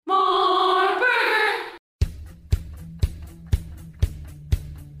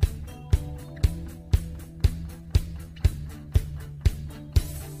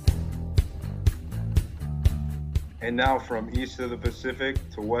And now from east of the Pacific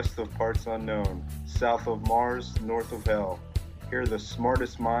to west of parts unknown, south of Mars, north of hell, here are the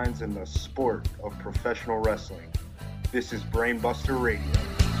smartest minds in the sport of professional wrestling. This is Brainbuster Radio.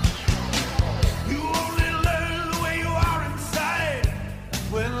 You only learn where you are inside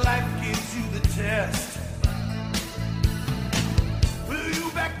when life gives you the test. Will you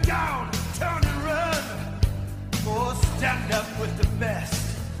back down, turn and run, or stand up with the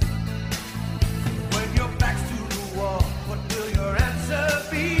best? When your back's to the wall, what will your answer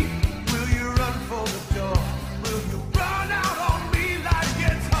be? Will you run for the door? Will you run out on me like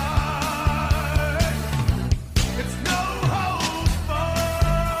it's hard? It's no holds barred.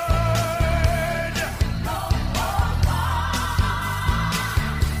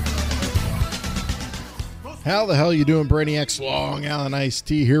 How the hell you doing, Brainiacs? Long Island Iced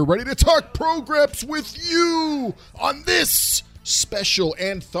Tea here, ready to talk programs with you on this special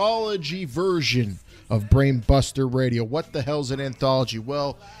anthology version of Brainbuster Radio. What the hell's an anthology?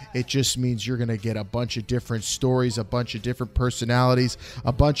 Well, it just means you're going to get a bunch of different stories, a bunch of different personalities,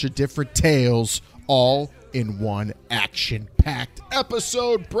 a bunch of different tales, all in one action-packed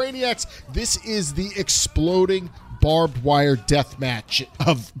episode. Brainiacs, this is the exploding barbed wire death match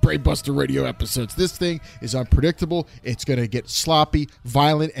of Brainbuster Radio episodes. This thing is unpredictable. It's going to get sloppy,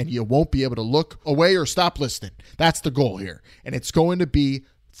 violent, and you won't be able to look away or stop listening. That's the goal here. And it's going to be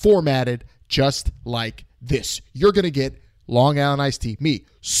formatted just like this. You're going to get Long Island Iced Tea, me,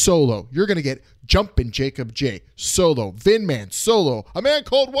 solo. You're going to get Jumpin' Jacob J, solo. Vin Man, solo. A Man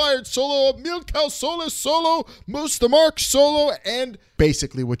Called Wired, solo. Milk Solis, solo. Moose the Mark, solo. And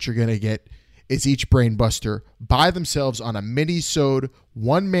basically what you're going to get is each Brainbuster by themselves on a mini-sode,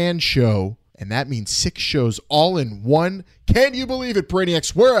 one-man show, and that means 6 shows all in one. Can you believe it,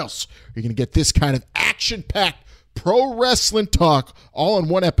 Brainiacs? Where else are you going to get this kind of action-packed pro wrestling talk all in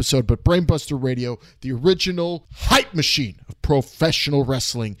one episode? But Brainbuster Radio, the original hype machine of professional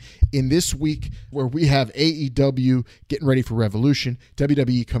wrestling, in this week where we have AEW getting ready for Revolution,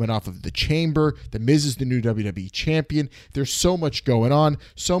 WWE coming off of the Chamber, The Miz is the new WWE champion. There's so much going on,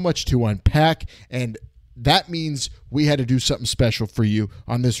 so much to unpack, and that means we had to do something special for you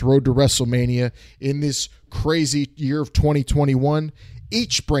on this road to WrestleMania in this crazy year of 2021.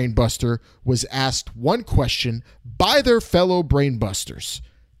 Each Brainbuster was asked one question by their fellow Brainbusters.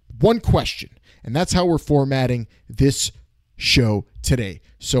 One question. And that's how we're formatting this show today.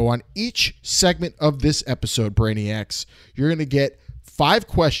 So on each segment of this episode, Brainiacs, you're going to get 5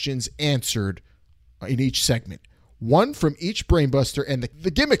 questions answered in each segment. One from each Brainbuster. And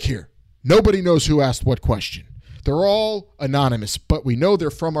the gimmick here, nobody knows who asked what question. They're all anonymous, but we know they're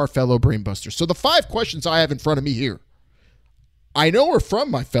from our fellow Brainbusters. So the 5 questions I have in front of me here, I know are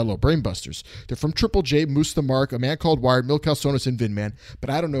from my fellow Brainbusters. They're from Triple J, Moose the Mark, A Man Called Wired, Mil Calzones, and Vin Man, but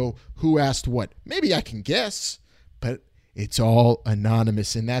I don't know who asked what. Maybe I can guess, but it's all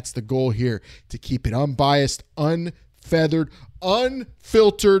anonymous, and that's the goal here, to keep it unbiased, unfeathered,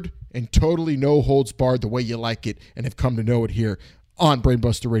 unfiltered, and totally no holds barred the way you like it and have come to know it here on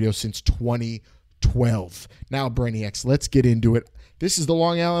Brainbuster Radio since 2012. Now, Brainiacs, let's get into it. This is the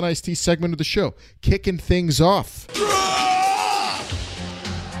Long Island Iced Tea segment of the show, kicking things off.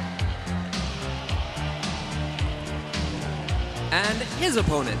 And his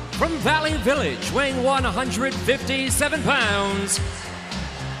opponent from Valley Village, weighing 157 pounds,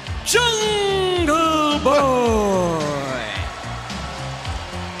 Jungle Boy.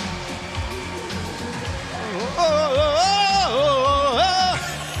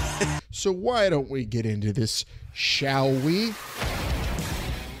 So why don't we get into this, shall we?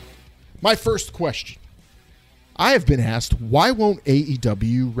 My first question. I have been asked, why won't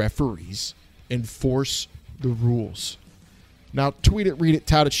AEW referees enforce the rules? Now, tweet it, read it,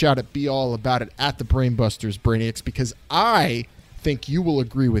 tout it, shout it, be all about it at the Brainbusters, Brainiacs, because I think you will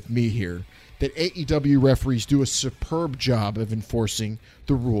agree with me here that AEW referees do a superb job of enforcing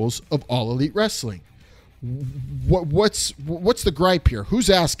the rules of All Elite Wrestling. What's the gripe here? Who's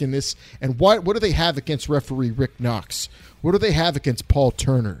asking this? And what do they have against referee Rick Knox? What do they have against Paul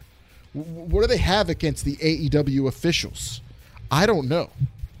Turner? What do they have against the AEW officials? I don't know.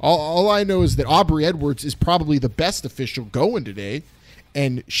 All I know is that Aubrey Edwards is probably the best official going today,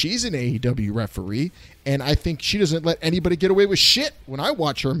 and she's an AEW referee, and I think she doesn't let anybody get away with shit when I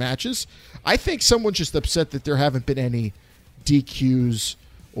watch her matches. I think someone's just upset that there haven't been any DQs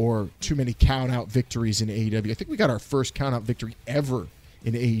or too many count-out victories in AEW. I think we got our first count-out victory ever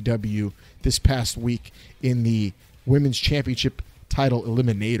in AEW this past week in the Women's Championship title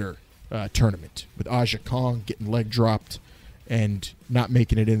eliminator tournament with Aja Kong getting leg dropped and not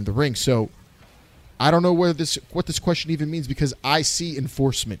making it into the ring. So I don't know what this question even means, because I see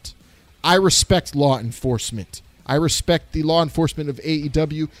enforcement. I respect law enforcement I respect the law enforcement of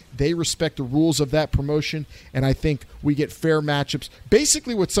AEW. They respect the rules of that promotion, and I think we get fair matchups.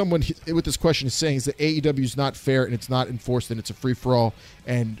 Basically, what someone with this question is saying is that AEW is not fair, and it's not enforced, and it's a free-for-all,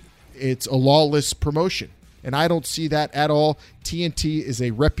 and it's a lawless promotion. And I don't see that at all. TNT is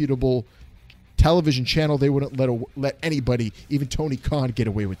a reputable television channel. They wouldn't let anybody, even Tony Khan, get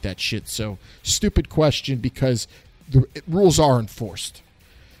away with that shit. So, stupid question because the rules are enforced.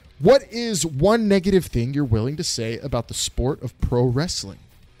 What is one negative thing you're willing to say about the sport of pro wrestling?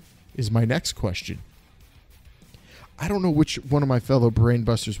 Is my next question. I don't know which one of my fellow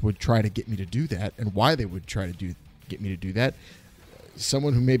brainbusters would try to get me to do that and why they would try to get me to do that.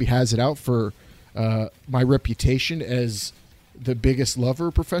 Someone who maybe has it out for my reputation as the biggest lover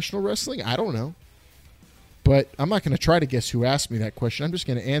of professional wrestling? I don't know. But I'm not going to try to guess who asked me that question. I'm just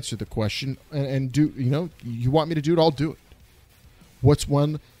going to answer the question and do, you want me to do it, I'll do it. What's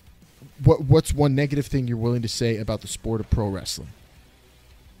one negative thing you're willing to say about the sport of pro wrestling?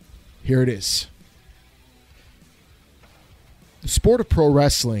 Here it is. The sport of pro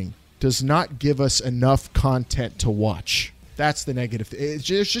wrestling does not give us enough content to watch. That's the negative thing. It's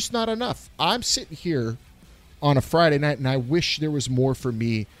just not enough. I'm sitting here on a Friday night, and I wish there was more for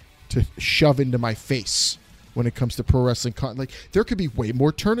me to shove into my face when it comes to pro wrestling. Like, there could be way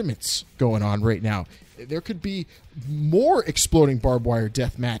more tournaments going on right now. There could be more exploding barbed wire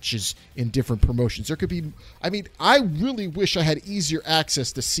death matches in different promotions. There could be, I really wish I had easier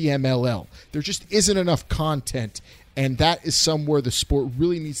access to CMLL. There just isn't enough content, and that is somewhere the sport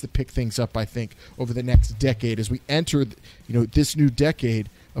really needs to pick things up, I think, over the next decade. As we enter, this new decade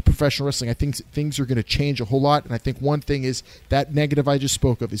of professional wrestling, I think things are going to change a whole lot, and I think one thing is that negative I just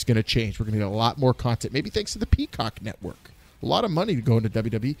spoke of is going to change. We're going to get a lot more content, maybe thanks to the Peacock Network. A lot of money to go into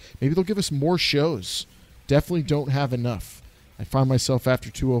WWE. Maybe they'll give us more shows. Definitely don't have enough. I find myself after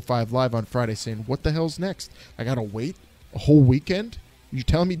 205 Live on Friday saying, what the hell's next? I got to wait a whole weekend? You're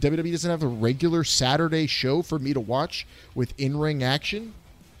telling me WWE doesn't have a regular Saturday show for me to watch with in-ring action?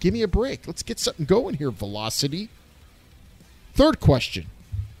 Give me a break. Let's get something going here, Velocity. Third question.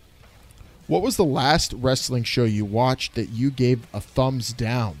 What was the last wrestling show you watched that you gave a thumbs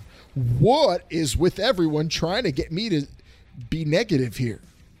down? What is with everyone trying to get me to be negative here?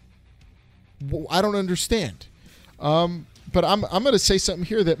 Well, I don't understand. But I'm going to say something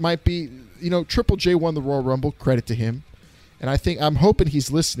here that might be, Triple J won the Royal Rumble. Credit to him. And I'm hoping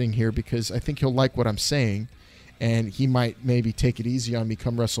he's listening here because I think he'll like what I'm saying. And he might maybe take it easy on me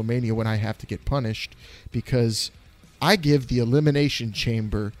come WrestleMania when I have to get punished, because I give the Elimination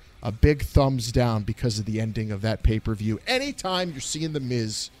Chamber a big thumbs down because of the ending of that pay-per-view. Anytime you're seeing The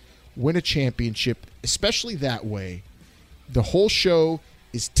Miz win a championship, especially that way, the whole show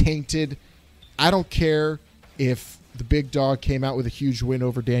is tainted. I don't care if the big dog came out with a huge win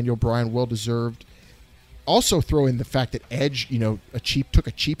over Daniel Bryan, well-deserved. Also throw in the fact that Edge, took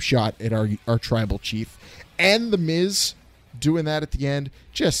a cheap shot at our tribal chief, and The Miz doing that at the end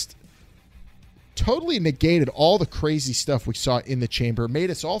just totally negated all the crazy stuff we saw in the chamber, made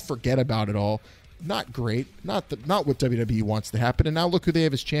us all forget about it all. Not great, not what WWE wants to happen. And now look who they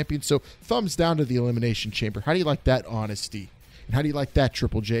have as champion. So thumbs down to the Elimination Chamber. How do you like that honesty? And how do you like that,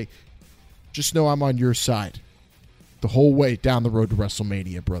 Triple J? Just know I'm on your side the whole way down the road to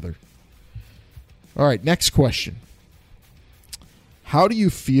WrestleMania, brother. All right, next question. How do you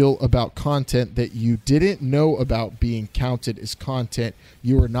feel about content that you didn't know about being counted as content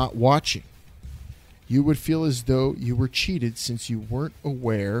you were not watching? You would feel as though you were cheated since you weren't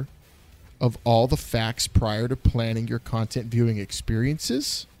aware of all the facts prior to planning your content viewing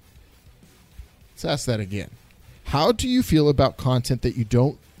experiences? Let's ask that again. How do you feel about content that you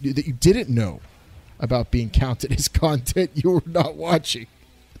didn't know about being counted as content you were not watching?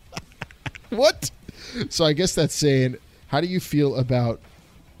 What? So I guess that's saying, how do you feel about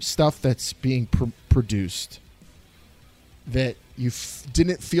stuff that's being produced that you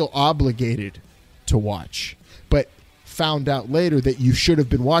didn't feel obligated to watch, but found out later that you should have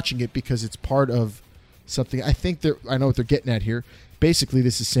been watching it because it's part of something? I know what they're getting at here. Basically,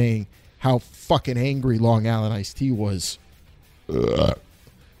 this is saying how fucking angry Long Island Iced Tea was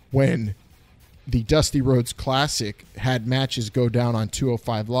when the Dusty Rhodes Classic had matches go down on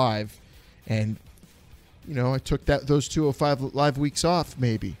 205 Live, and I took those 205 Live weeks off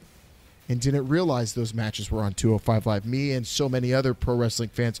maybe and didn't realize those matches were on 205 Live. Me and so many other pro wrestling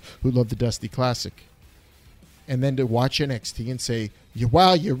fans who love the Dusty Classic. And then to watch NXT and say,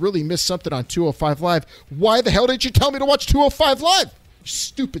 wow, you really missed something on 205 Live. Why the hell didn't you tell me to watch 205 Live? You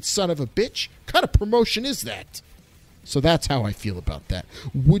stupid son of a bitch. What kind of promotion is that? So that's how I feel about that.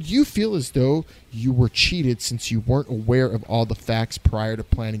 Would you feel as though you were cheated since you weren't aware of all the facts prior to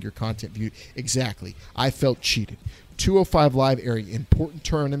planning your content view? Exactly. I felt cheated. 205 Live airing important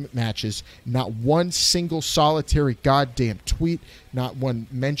tournament matches, not one single solitary goddamn tweet, not one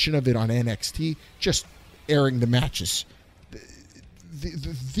mention of it on NXT, just airing the matches.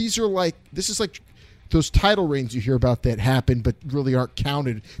 This is like those title reigns you hear about that happen but really aren't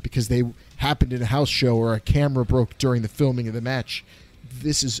counted because they happened in a house show or a camera broke during the filming of the match.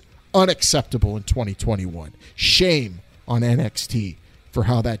 This is unacceptable in 2021. Shame on NXT for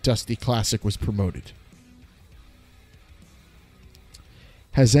how that Dusty Classic was promoted.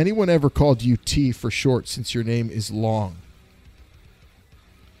 Has anyone ever called you T for short since your name is long?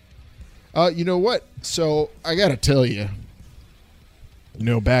 You know what? So I got to tell you,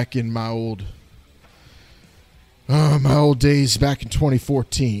 back in my old days back in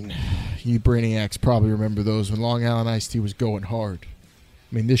 2014, you Brainiacs probably remember those when Long Island Iced Tea was going hard.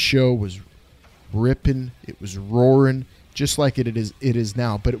 I mean, this show was ripping, it was roaring, just like it is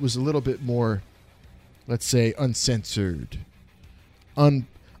now, but it was a little bit more, let's say, uncensored,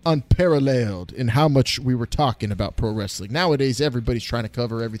 unparalleled in how much we were talking about pro wrestling. Nowadays, everybody's trying to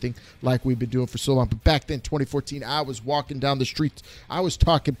cover everything like we've been doing for so long. But back then, 2014, I was walking down the streets. I was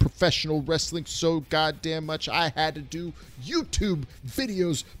talking professional wrestling so goddamn much. I had to do YouTube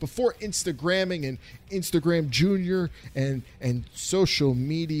videos before Instagramming and Instagram Junior and social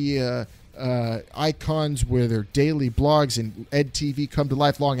media icons where their daily blogs and EdTV come to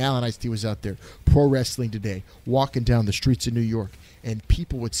life. Long Island Iced Tea was out there. Pro Wrestling Today, walking down the streets of New York. And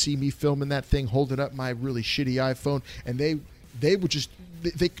people would see me filming that thing, holding up my really shitty iPhone, and they would just,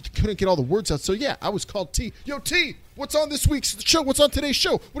 they couldn't get all the words out. So, yeah, I was called T. Yo, T, what's on this week's show? What's on today's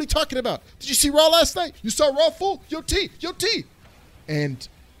show? What are you talking about? Did you see Raw last night? You saw Raw full? Yo, T. And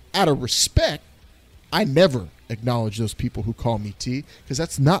out of respect, I never acknowledge those people who call me T, because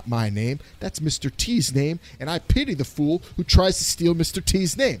that's not my name. That's Mr. T's name, and I pity the fool who tries to steal Mr.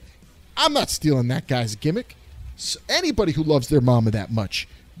 T's name. I'm not stealing that guy's gimmick. So anybody who loves their mama that much,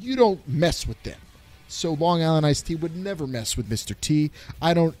 you don't mess with them. So Long Island Iced Tea would never mess with Mr. T.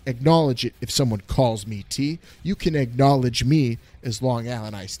 I don't acknowledge it if someone calls me T. You can acknowledge me as Long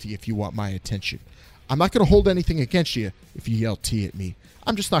Island Iced Tea if you want my attention. I'm not going to hold anything against you if you yell T at me.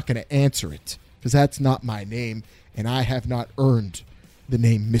 I'm just not going to answer it because that's not my name, and I have not earned the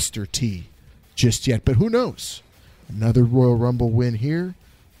name Mr. T just yet. But who knows? Another Royal Rumble win here,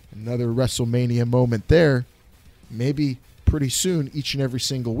 another WrestleMania moment there. Maybe pretty soon, each and every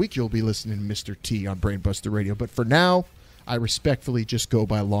single week, you'll be listening to Mr. T on Brainbuster Radio. But for now, I respectfully just go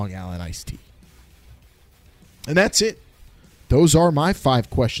by Long Island Iced Tea. And that's it. Those are my 5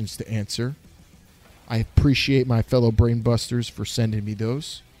 questions to answer. I appreciate my fellow Brainbusters for sending me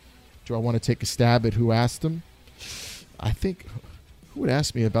those. Do I want to take a stab at who asked them? I think, who would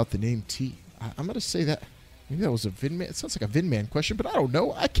ask me about the name T? I'm going to say that, maybe that was a Vinman. It sounds like a Vinman question, but I don't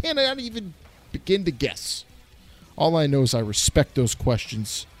know. I can't even begin to guess. All I know is I respect those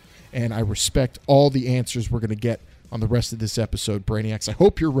questions, and I respect all the answers we're going to get on the rest of this episode, Brainiacs. I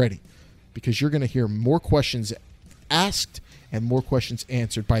hope you're ready, because you're going to hear more questions asked and more questions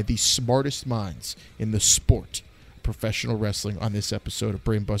answered by the smartest minds in the sport of professional wrestling on this episode of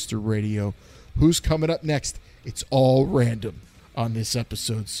Brainbuster Radio. Who's coming up next? It's all random on this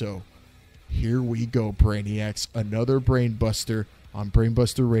episode, so here we go, Brainiacs. Another Brainbuster on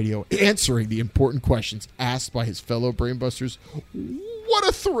Brainbuster Radio, answering the important questions asked by his fellow Brainbusters. What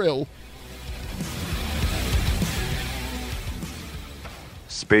a thrill!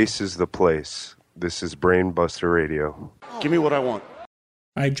 Space is the place. This is Brainbuster Radio. Give me what I want.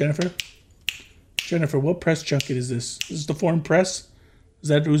 All right, Jennifer. Jennifer, what press junket is this? Is this the Foreign Press? Is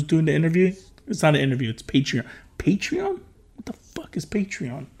that who's doing the interview? It's not an interview. It's Patreon. Patreon? What the fuck is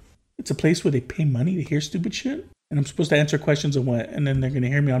Patreon? It's a place where they pay money to hear stupid shit? And I'm supposed to answer questions and what? And then they're going to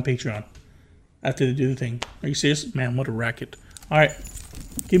hear me on Patreon after they do the thing. Are you serious? Man, what a racket. All right.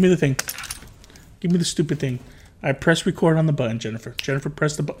 Give me the thing. Give me the stupid thing. I press record on the button, Jennifer. Jennifer,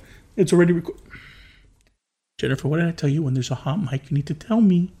 press the button. It's already recorded. Jennifer, what did I tell you? When there's a hot mic, you need to tell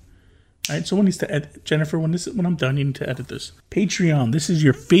me. All right, someone needs to edit. Jennifer, when I'm done, you need to edit this. Patreon. This is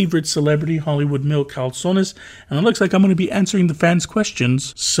your favorite celebrity, Hollywood Milk Calzones. And it looks like I'm going to be answering the fans'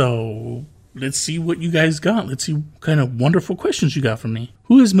 questions. So let's see what you guys got. Let's see what kind of wonderful questions you got from me.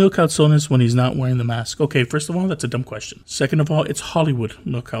 Who is Milk Calzones when he's not wearing the mask? Okay, first of all, that's a dumb question. Second of all, it's Hollywood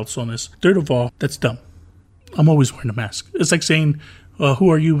Milk Calzones. Third of all, that's dumb. I'm always wearing a mask. It's like saying, who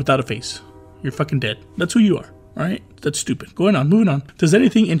are you without a face? You're fucking dead. That's who you are. All right, that's stupid. Going on, moving on. Does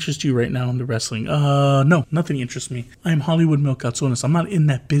anything interest you right now in the wrestling? No, nothing interests me. I am Hollywood Mil Calzones. I'm not in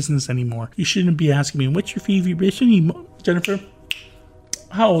that business anymore. You shouldn't be asking me, what's your favorite wrestling? Jennifer,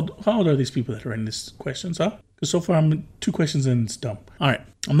 how old are these people that are in these questions, huh? Because so far I'm 2 questions in, it's dumb. All right,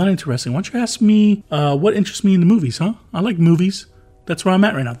 I'm not into wrestling. Why don't you ask me what interests me in the movies, huh? I like movies. That's where I'm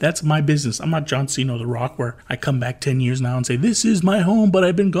at right now. That's my business. I'm not John Cena or The Rock, where I come back 10 years now and say, this is my home, but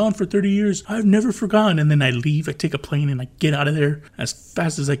I've been gone for 30 years. I've never forgotten. And then I leave. I take a plane and I get out of there as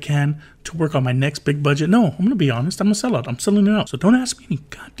fast as I can to work on my next big budget. No, I'm going to be honest. I'm a sellout. I'm selling it out. So don't ask me any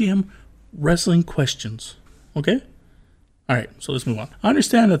goddamn wrestling questions. Okay? All right, so let's move on. I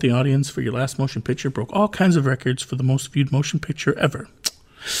understand that the audience for your last motion picture broke all kinds of records for the most viewed motion picture ever.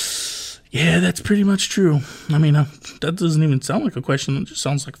 Yeah, that's pretty much true. I mean, that doesn't even sound like a question. It just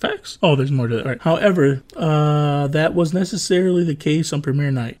sounds like facts. Oh, there's more to it. All right. However, that was necessarily the case on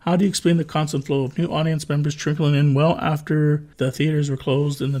premiere night. How do you explain the constant flow of new audience members trickling in well after the theaters were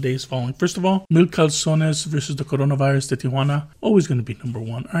closed in the days following? First of all, Mil Calzones versus the coronavirus de Tijuana, always going to be number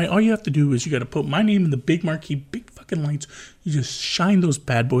 1. All right, all you have to do is you got to put my name in the big marquee, big fucking lights. You just shine those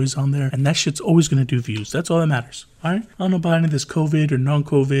bad boys on there, and that shit's always going to do views. That's all that matters. All right? I don't know about any of this COVID or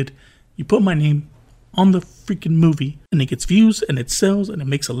non-COVID. You put my name on the freaking movie, and it gets views, and it sells, and it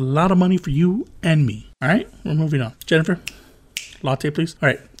makes a lot of money for you and me. All right? We're moving on. Jennifer, latte, please. All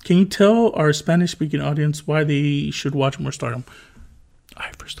right. Can you tell our Spanish-speaking audience why they should watch more Stardom? All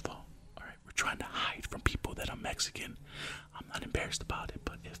right, first of all, we're trying to hide from people that I'm Mexican. I'm not embarrassed about it,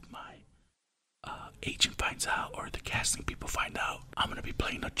 but if my agent finds out or the casting people find out, I'm going to be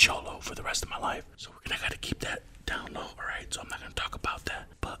playing a cholo for the rest of my life. So we're going to got to keep that down low, all right? So I'm not going to talk about that.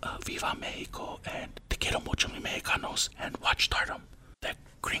 But Viva Mexico and Te Quiero Mucho Mi Mexicanos and watch Stardom. That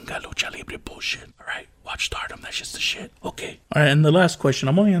gringa lucha libre bullshit, all right? Watch Stardom, that's just the shit. Okay. All right, and the last question,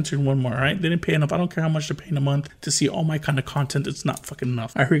 I'm only answering one more, all right? They didn't pay enough. I don't care how much they're paying a month to see all my kind of content. It's not fucking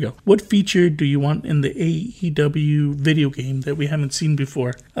enough. All right, here we go. What feature do you want in the AEW video game that we haven't seen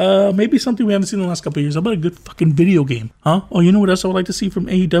before? Maybe something we haven't seen in the last couple of years. How about a good fucking video game, huh? Oh, you know what else I would like to see from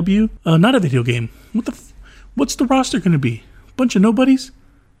AEW? Not a video game. What's the roster going to be? Bunch of nobodies?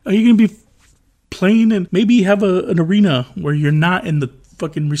 Are you going to be playing and maybe have an arena where you're not in the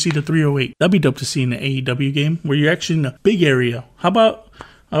fucking Reseda 308? That'd be dope to see in the AEW game where you're actually in a big area. How about,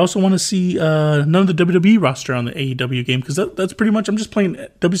 I also want to see none of the WWE roster on the AEW game, because that's pretty much, I'm just playing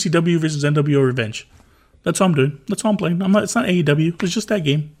WCW versus NWO Revenge. That's all I'm doing. That's all I'm playing. It's not AEW. It's just that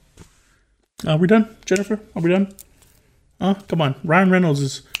game. We're done, Jennifer? Are we done? Come on. Ryan Reynolds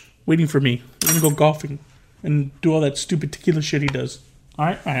is waiting for me. We're going to go golfing and do all that stupid tequila shit he does. All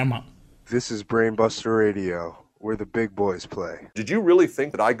right, I'm out. This is Brainbuster Radio, where the big boys play. Did you really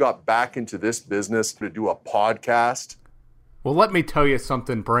think that I got back into this business to do a podcast? Well, let me tell you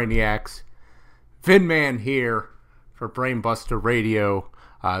something, Brainiacs. Vinman here for Brainbuster Radio.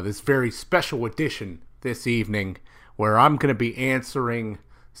 This very special edition this evening, where I'm going to be answering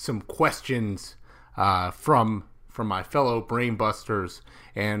some questions from my fellow Brainbusters.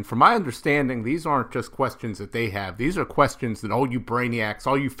 And from my understanding, these aren't just questions that they have. These are questions that all you Brainiacs,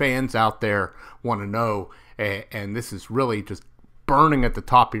 all you fans out there want to know. And this is really just burning at the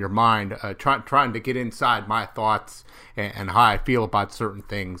top of your mind, trying to get inside my thoughts and how I feel about certain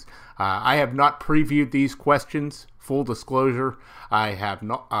things. I have not previewed these questions, full disclosure. I have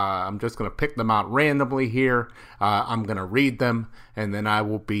not. I'm just going to pick them out randomly here. I'm going to read them, and then I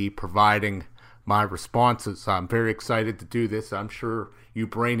will be providing my responses. I'm very excited to do this. I'm sure you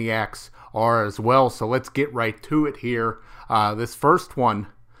Brainiacs are as well. So let's get right to it here. This first one,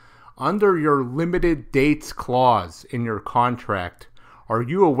 under your limited dates clause in your contract, are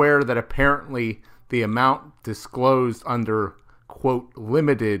you aware that apparently the amount disclosed under, quote,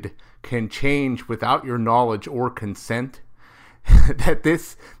 limited can change without your knowledge or consent? That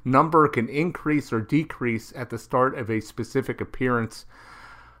this number can increase or decrease at the start of a specific appearance?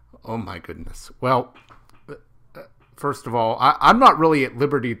 Oh my goodness. Well, first of all, I'm not really at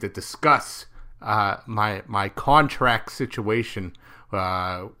liberty to discuss my contract situation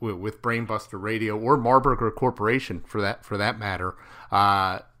with Brainbuster Radio or Marburger Corporation for that matter.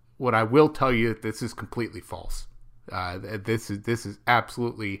 What I will tell you, this is completely false. This is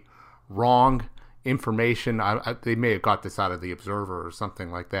absolutely wrong information. They may have got this out of the Observer or something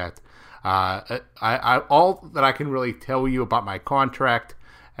like that. All that I can really tell you about my contract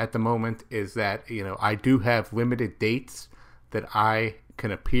at the moment is that, I do have limited dates that I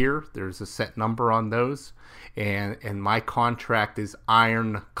can appear. There's a set number on those, and my contract is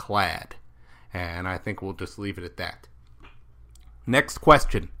ironclad, and I think we'll just leave it at that. Next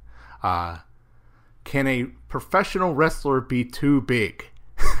question. Can a professional wrestler be too big?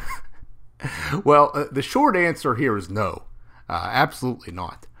 Well, the short answer here is no. Absolutely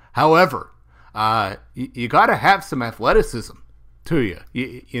not. However, you got to have some athleticism to you.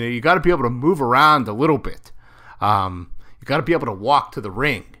 You know, you got to be able to move around a little bit. You got to be able to walk to the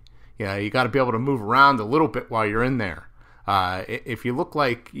ring. You got to be able to move around a little bit while you're in there. If you look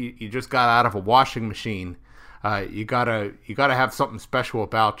like you just got out of a washing machine, you gotta have something special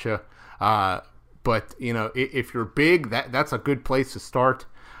about you. But you know, if you're big, that's a good place to start.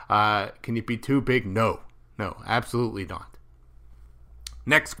 Can you be too big? No, absolutely not.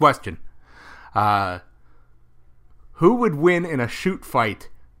 Next question. Who would win in a shoot fight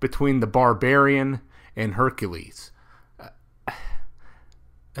between the Barbarian and Hercules?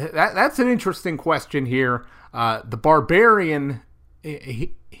 That's an interesting question here. The Barbarian,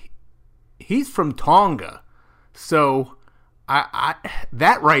 he's from Tonga, so I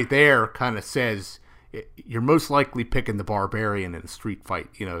that right there kind of says you're most likely picking the Barbarian in a street fight.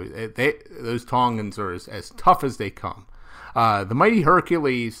 You know, those Tongans are as tough as they come. The mighty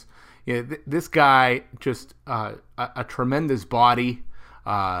Hercules, this guy just a tremendous body.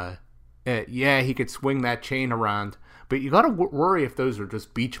 He could swing that chain around, but you got to worry if those are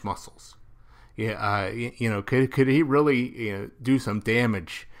just beach muscles. Could he really do some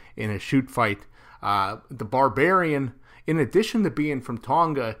damage in a shoot fight? The Barbarian, in addition to being from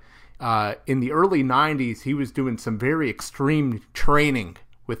Tonga, in the early 90s, he was doing some very extreme training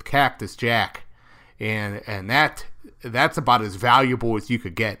with Cactus Jack, and that's about as valuable as you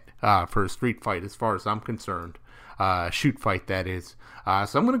could get for a street fight, as far as I'm concerned. Shoot fight, that is.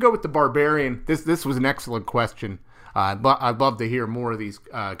 So I'm going to go with the Barbarian. This was an excellent question. I'd love to hear more of these,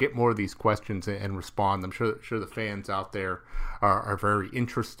 get more of these questions and respond. I'm sure the fans out there are very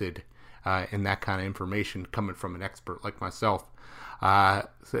interested in that kind of information coming from an expert like myself. So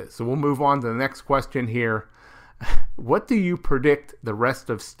we'll move on to the next question here. What do you predict the rest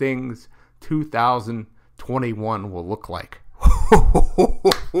of Sting's 2021 will look like?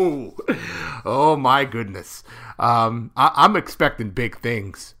 Oh my goodness. I'm expecting big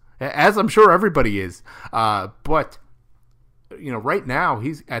things, as I'm sure everybody is. But right now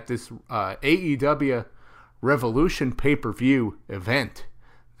he's at this AEW Revolution pay-per-view event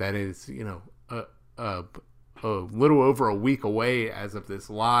that is, a little over a week away as of this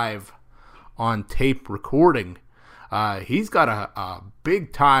live on tape recording. He's got a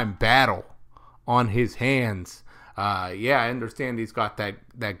big time battle on his hands. I understand he's got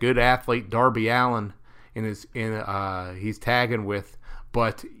that good athlete Darby Allin he's tagging with,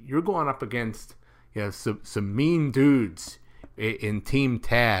 but you're going up against some mean dudes in Team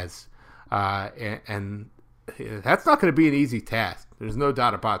Taz, and that's not going to be an easy task. There's no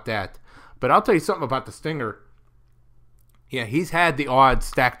doubt about that. But I'll tell you something about the Stinger. Yeah, he's had the odds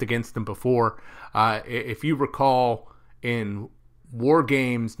stacked against him before. If you recall, in War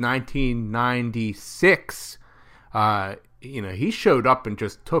Games 1996, he showed up and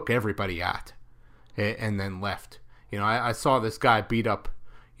just took everybody out, and then left. I saw this guy beat up,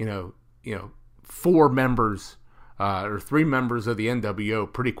 4 members or 3 members of the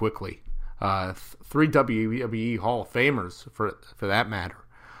NWO pretty quickly. 3 WWE Hall of Famers for that matter.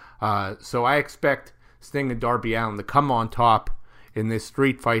 So I expect Sting and Darby Allin to come on top in this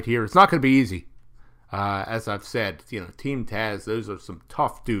street fight here. It's not going to be easy. As I've said, Team Taz, those are some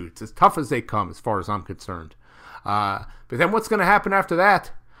tough dudes. As tough as they come, as far as I'm concerned. But then what's going to happen after that?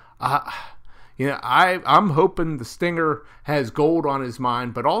 I'm hoping the Stinger has gold on his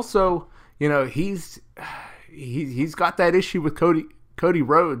mind, but also, he's got that issue with Cody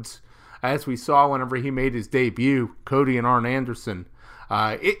Rhodes, as we saw whenever he made his debut, Cody and Arn Anderson.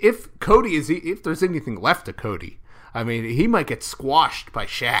 If there's anything left of Cody, I mean, he might get squashed by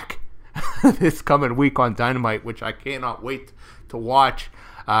Shaq this coming week on Dynamite, which I cannot wait to watch.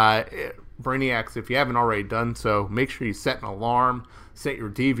 Brainiacs, if you haven't already done so, make sure you set an alarm, set your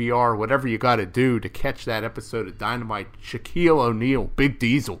DVR, whatever you got to do to catch that episode of Dynamite. Shaquille O'Neal, Big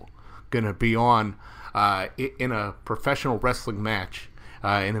Diesel, gonna be on in a professional wrestling match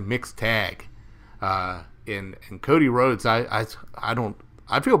in a mixed tag. And Cody Rhodes, I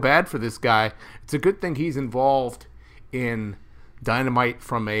feel bad for this guy. It's a good thing he's involved in Dynamite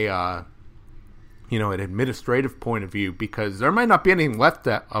from an administrative point of view, because there might not be anything left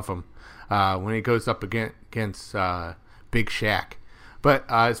of him when he goes up against Big Shaq. But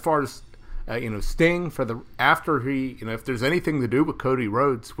as far as Sting after he, if there's anything to do with Cody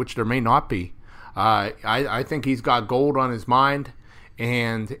Rhodes, which there may not be, I think he's got gold on his mind,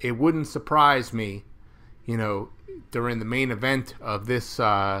 and it wouldn't surprise me, during the main event of this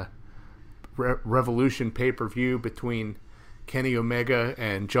Revolution pay-per-view between Kenny Omega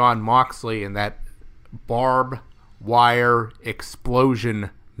and Jon Moxley in that barbed wire explosion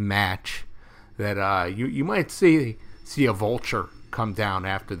match that you might see a vulture come down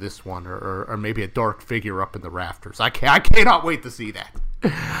after this one, or maybe a dark figure up in the rafters. I cannot wait to see that.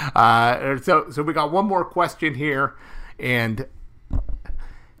 So we got one more question here, and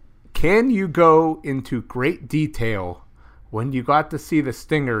can you go into great detail when you got to see the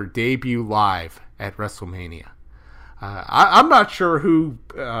Stinger debut live at WrestleMania? I'm not sure who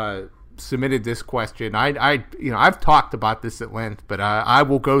submitted this question. I've talked about this at length, but I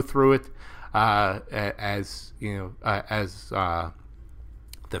will go through it as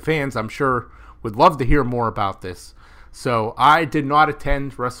the fans, I'm sure, would love to hear more about this. So I did not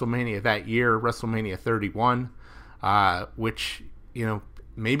attend WrestleMania that year, WrestleMania 31, which,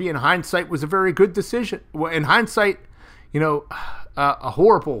 maybe in hindsight was a very good decision. Well, in hindsight, a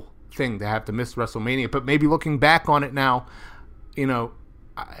horrible thing to have to miss WrestleMania, but maybe looking back on it now,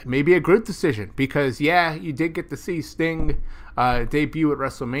 maybe a good decision, because you did get to see Sting debut at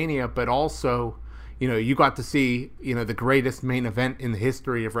WrestleMania, but also, you got to see, the greatest main event in the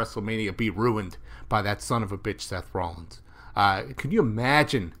history of WrestleMania be ruined by that son of a bitch Seth Rollins. Can you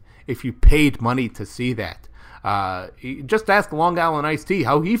imagine if you paid money to see that? Just ask Long Island Ice-T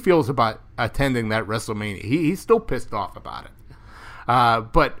how he feels about attending that WrestleMania. He's still pissed off about it.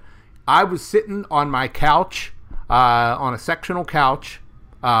 But I was sitting on my couch, on a sectional couch,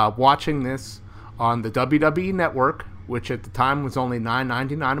 watching this on the WWE Network, which at the time was only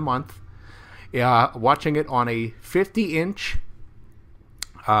 $9.99 a month. Watching it on a 50-inch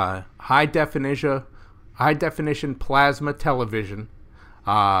high definition plasma television,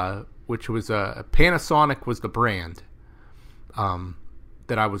 which was Panasonic was the brand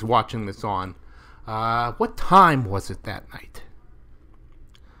that I was watching this on. What time was it that night?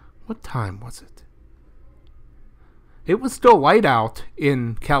 What time was it? It was still light out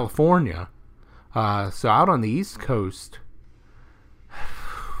in California, so out on the East Coast.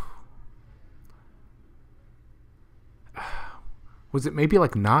 Was it maybe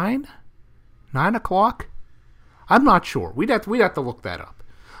like 9 o'clock? I'm not sure. We'd have to look that up.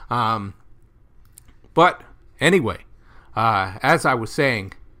 But anyway, as I was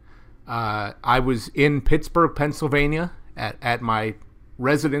saying, I was in Pittsburgh, Pennsylvania, at my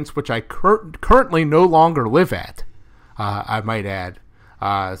residence, which I currently no longer live at. I might add.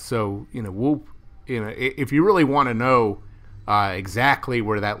 So if you really want to know exactly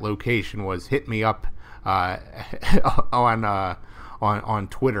where that location was, hit me up on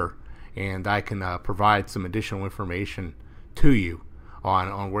Twitter, and I can provide some additional information to you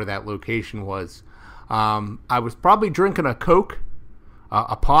on where that location was. I was probably drinking a Coke,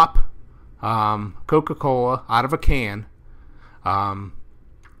 a pop, Coca-Cola out of a can,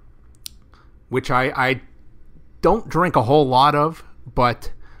 which I don't drink a whole lot of,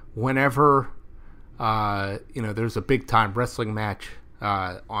 but whenever there's a big time wrestling match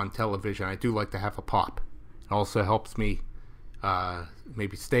on television, I do like to have a pop. It also helps me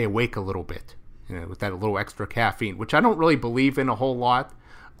maybe stay awake a little bit, with that little extra caffeine, which I don't really believe in a whole lot,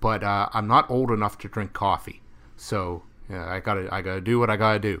 but I'm not old enough to drink coffee, so I gotta do what I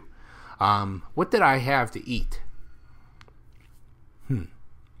gotta do. What did I have to eat?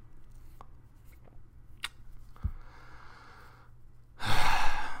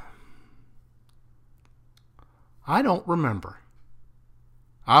 I don't remember.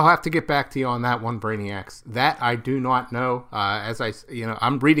 I'll have to get back to you on that one, Brainiacs. That I do not know.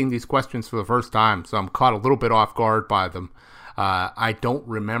 I'm reading these questions for the first time, so I'm caught a little bit off guard by them. I don't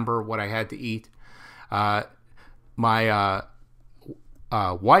remember what I had to eat. My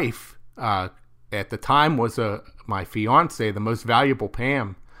wife at the time was my fiance, the most valuable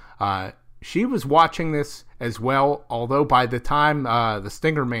Pam. She was watching this as well, although by the time the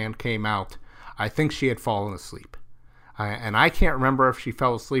Stinger Man came out, I think she had fallen asleep. And I can't remember if she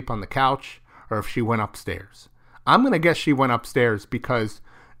fell asleep on the couch or if she went upstairs. I'm going to guess she went upstairs, because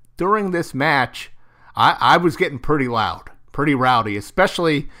during this match, I was getting pretty loud, pretty rowdy,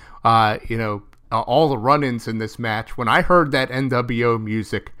 especially, all the run-ins in this match. When I heard that NWO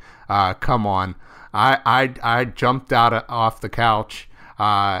music come on, I jumped off the couch.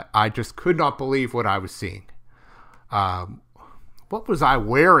 I just could not believe what I was seeing. What was I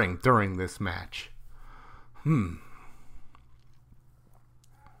wearing during this match?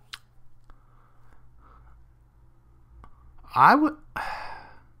 I was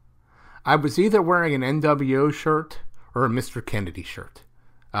either wearing an NWO shirt or a Mr. Kennedy shirt.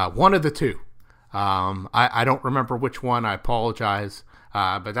 One of the two. I don't remember which one. I apologize.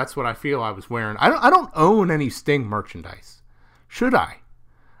 But that's what I feel I was wearing. I don't own any Sting merchandise. Should I?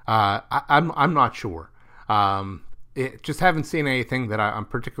 I'm not sure. Just haven't seen anything that I'm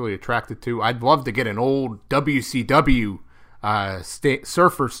particularly attracted to. I'd love to get an old WCW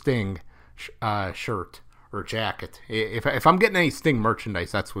Surfer Sting shirt or jacket. If I'm getting any Sting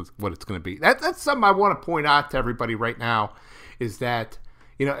merchandise, that's what it's going to be. That's something I want to point out to everybody right now, is that,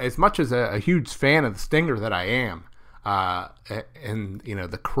 as much as a huge fan of the Stinger that I am, and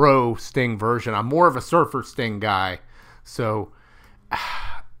the Crow Sting version, I'm more of a Surfer Sting guy. So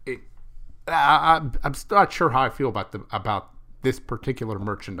I'm still not sure how I feel about this particular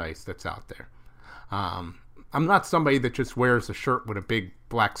merchandise that's out there. I'm not somebody that just wears a shirt with a big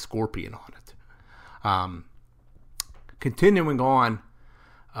black scorpion on it. Continuing on,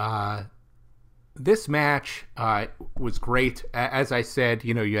 this match was great. As I said,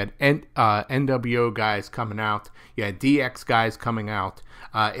 you had NWO guys coming out. You had DX guys coming out.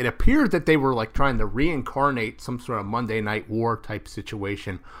 It appeared that they were like trying to reincarnate some sort of Monday Night War type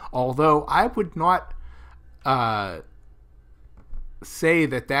situation. Although I would not say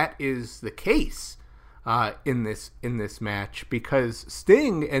that is the case in this match, because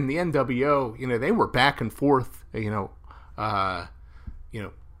Sting and the NWO, they were back and forth,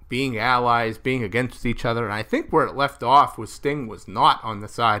 being allies, being against each other. And I think where it left off was Sting was not on the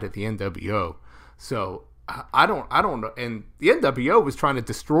side of the NWO. So I don't know. And the NWO was trying to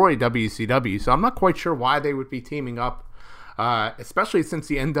destroy WCW. So I'm not quite sure why they would be teaming up, especially since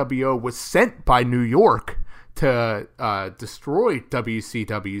the NWO was sent by New York to destroy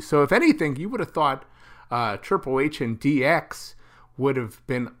WCW. So if anything, you would have thought Triple H and DX would have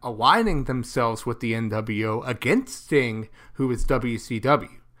been aligning themselves with the NWO against Sting, who is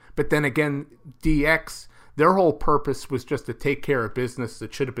WCW. But then again, DX, their whole purpose was just to take care of business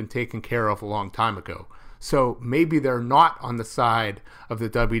that should have been taken care of a long time ago. So maybe they're not on the side of the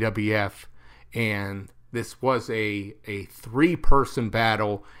WWF, and this was a 3-person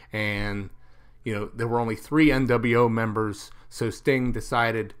battle, and there were only 3 NWO members, so Sting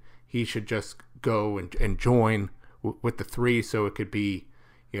decided he should just go and join with the 3, so it could be,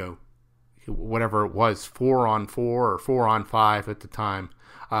 whatever it was, 4-on-4 or 4-on-5 at the time.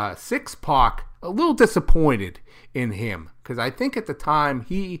 Six Pac, a little disappointed in him, because I think at the time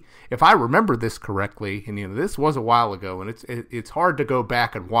if I remember this correctly, and this was a while ago, and it's hard to go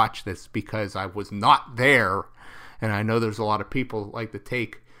back and watch this because I was not there, and I know there's a lot of people like to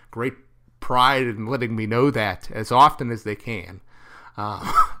take great pride in letting me know that as often as they can,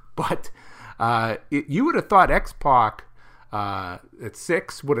 but you would have thought X-Pac at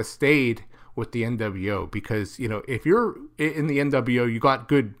 6 would have stayed with the NWO, because if you're in the NWO, you got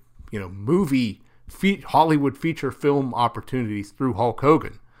good Hollywood feature film opportunities through Hulk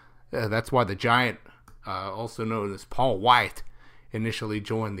Hogan. That's why the Giant, also known as Paul White, initially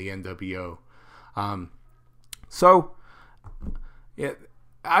joined the NWO.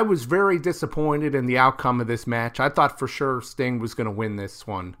 I was very disappointed in the outcome of this match. I thought for sure Sting was going to win this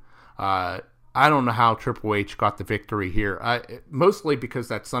one. I don't know how Triple H got the victory here, mostly because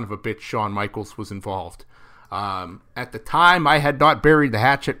that son of a bitch Shawn Michaels was involved. At the time, I had not buried the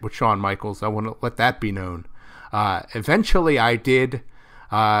hatchet with Shawn Michaels. I want to let that be known. Eventually, I did.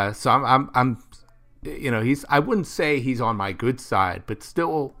 So I'm I wouldn't say he's on my good side, but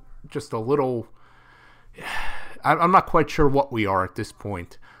still just a little. I'm not quite sure what we are at this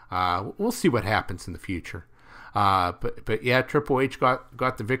point. We'll see what happens in the future. But yeah, Triple H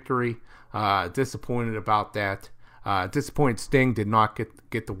got the victory. Disappointed about that. Disappointed Sting did not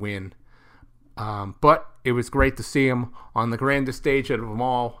get the win. But it was great to see him on the grandest stage of them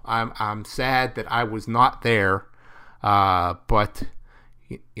all. I'm sad that I was not there. But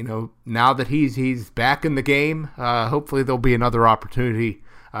now that he's back in the game, hopefully there'll be another opportunity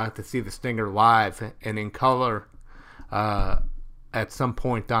to see the Stinger live and in color at some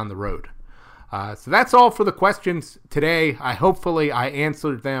point down the road. So that's all for the questions today. Hopefully I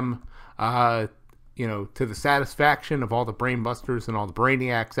answered them to the satisfaction of all the brainbusters and all the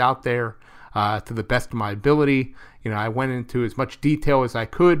brainiacs out there, to the best of my ability. I went into as much detail as I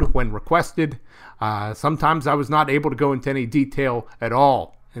could when requested. Sometimes I was not able to go into any detail at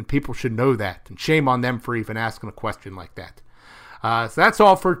all, and people should know that, and shame on them for even asking a question like that. So that's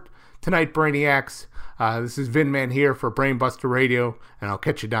all for tonight, brainiacs. This is Vin Man here for Brainbuster Radio, and I'll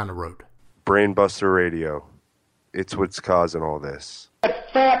catch you down the road. Brainbuster Radio. It's what's causing all this.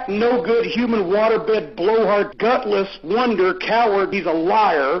 That fat, no-good, human waterbed, blowhard, gutless, wonder, coward, he's a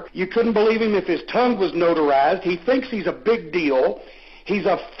liar. You couldn't believe him if his tongue was notarized. He thinks he's a big deal. He's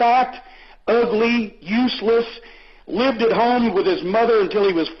a fat, ugly, useless, lived at home with his mother until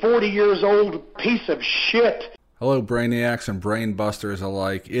he was 40 years old, piece of shit. Hello, Brainiacs and Brainbusters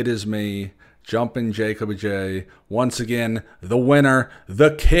alike. It is me, Jumpin' Jacob J. Once again, the winner,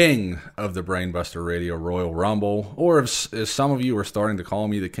 the king of the Brainbuster Radio Royal Rumble, or as some of you are starting to call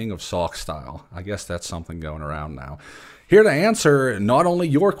me, the king of sock style. I guess that's something going around now. Here to answer not only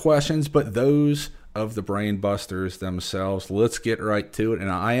your questions, but those of the Brainbusters themselves. Let's get right to it,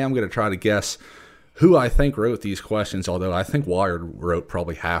 and I am going to try to guess who I think wrote these questions, although I think Wired wrote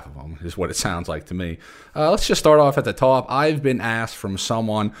probably half of them, is what it sounds like to me. Let's just start off at the top. I've been asked from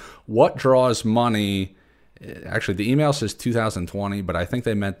someone, what draws money? Actually, the email says 2020, but I think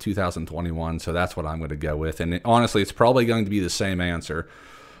they meant 2021, so that's what I'm going to go with. And honestly, it's probably going to be the same answer.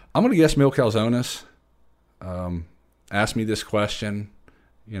 I'm going to guess Mil Calzones asked me this question,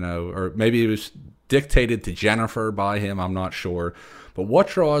 or maybe it was dictated to Jennifer by him, I'm not sure. But what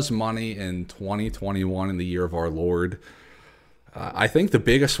draws money in 2021, in the year of our Lord? I think the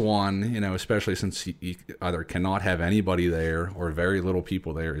biggest one, especially since you either cannot have anybody there or very little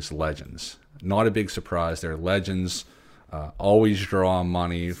people there, is Legends. Not a big surprise there. Legends always draw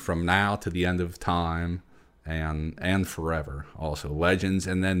money from now to the end of time and forever. Also, Legends.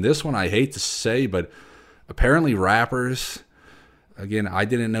 And then this one, I hate to say, but apparently rappers. Again, I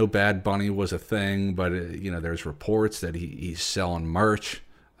didn't know Bad Bunny was a thing, but there's reports that he's selling merch.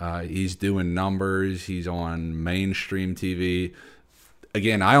 He's doing numbers. He's on mainstream TV.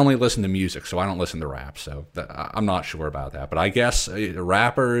 Again, I only listen to music, so I don't listen to rap. So I'm not sure about that. But I guess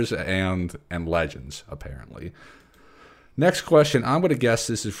rappers and Legends, apparently. Next question, I'm going to guess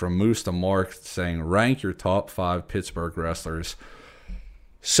this is from Moose to Mark, saying, rank your top 5 Pittsburgh wrestlers.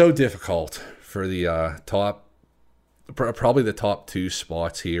 So difficult for the probably the top 2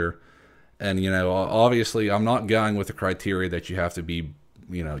 spots here. And, obviously I'm not going with the criteria that you have to be,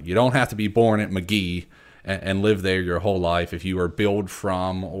 you don't have to be born at McGee and live there your whole life. If you are billed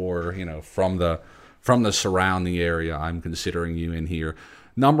from or, from the surrounding area, I'm considering you in here.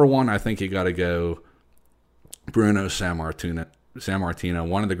 Number 1, I think you got to go Bruno Sammartino,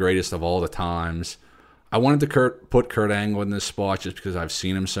 one of the greatest of all the times. I wanted to put Kurt Angle in this spot just because I've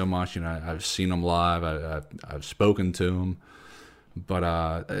seen him so much. I've seen him live. I've spoken to him. But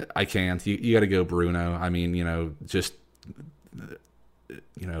I can't. You got to go Bruno. I mean,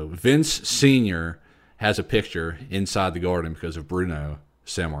 Vince Sr. has a picture inside the Garden because of Bruno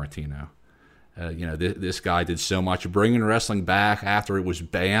Sammartino. This guy did so much, bringing wrestling back after it was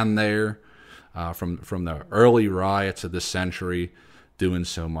banned there from the early riots of this century, doing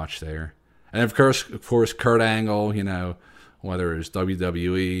so much there. And of course, Kurt Angle, whether it was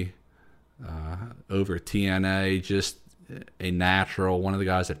WWE, over TNA, just a natural, one of the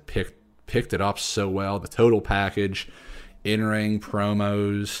guys that picked it up so well. The total package, in-ring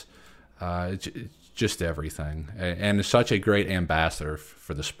promos, just everything. And such a great ambassador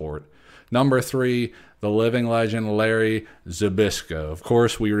for the sport. Number 3, the living legend, Larry Zbyszko. Of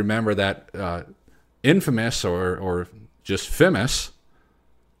course, we remember that infamous or just famous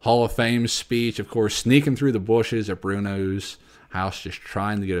Hall of Fame speech, of course, sneaking through the bushes at Bruno's house, just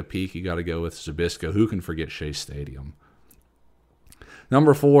trying to get a peek. You got to go with Zbyszko. Who can forget Shea Stadium?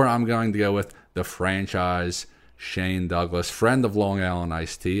 Number 4, I'm going to go with the franchise, Shane Douglas, friend of Long Island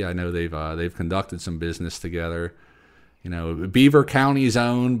Ice-T. I know they've conducted some business together. Beaver County's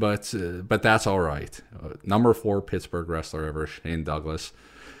own, but that's all right. Number 4 Pittsburgh wrestler ever, Shane Douglas.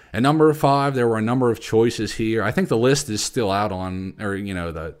 And number 5, there were a number of choices here. I think the list is still out on, or,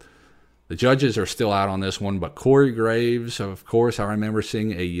 the judges are still out on this one. But Corey Graves, of course, I remember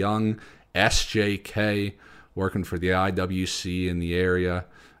seeing a young SJK working for the IWC in the area.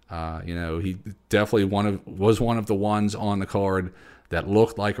 He definitely was one of the ones on the card that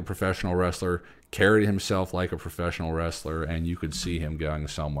looked like a professional wrestler, carried himself like a professional wrestler, and you could see him going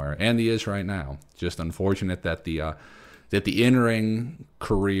somewhere. And he is right now. Just unfortunate that the in-ring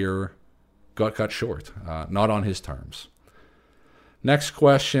career got cut short, not on his terms. Next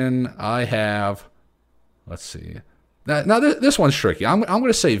question I have, let's see. Now this one's tricky. I'm going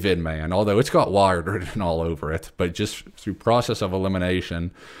to say Vidman, although it's got Wired written all over it. But just through process of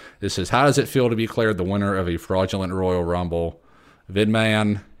elimination, this is, how does it feel to be declared the winner of a fraudulent Royal Rumble?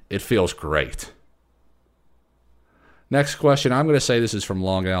 Vidman, it feels great. Next question, I'm going to say this is from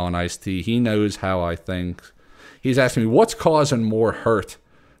Long Island Ice-T. He knows how I think. He's asking me, what's causing more hurt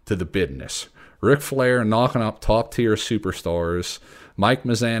to the business? Ric Flair knocking up top-tier superstars, Mike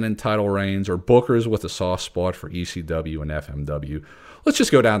Mizanin title reigns, or bookers with a soft spot for ECW and FMW? Let's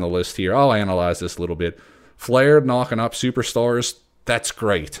just go down the list here. I'll analyze this a little bit. Flair knocking up superstars, that's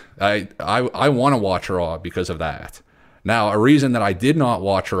great. I want to watch Raw because of that. Now, a reason that I did not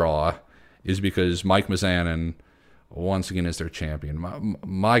watch Raw is because Mike Mizanin, once again, is their champion.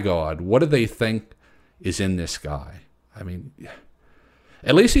 My God, what do they think is in this guy? I mean,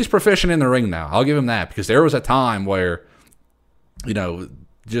 At least he's proficient in the ring now. I'll give him that, because there was a time where,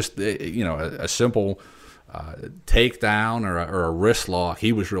 just a simple takedown or a wrist lock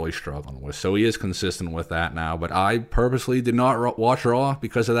he was really struggling with. So he is consistent with that now. But I purposely did not watch Raw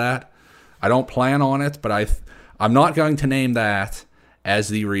because of that. I don't plan on it, but I'm not going to name that as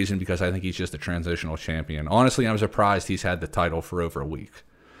the reason, because I think he's just a transitional champion. Honestly, I'm surprised he's had the title for over a week.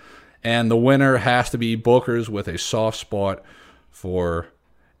 And the winner has to be Booker's, with a soft spot for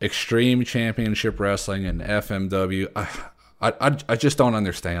Extreme Championship Wrestling and FMW. I just don't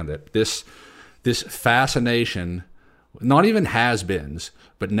understand it. This fascination, not even has-beens,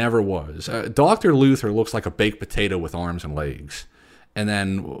 but never was. Dr. Luther looks like a baked potato with arms and legs. And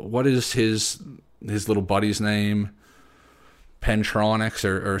then what is his little buddy's name? Pentronics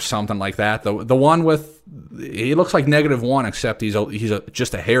or something like that. The one with, he looks like -1, except he's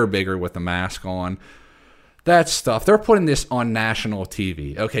just a hair bigger with the mask on. That stuff. They're putting this on national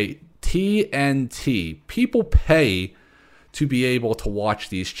TV. Okay, TNT. People pay to be able to watch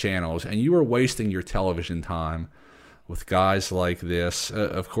these channels, and you are wasting your television time with guys like this.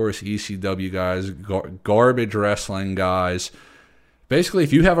 Of course, ECW guys, garbage wrestling guys. Basically,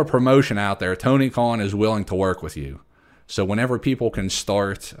 if you have a promotion out there, Tony Khan is willing to work with you. So whenever people can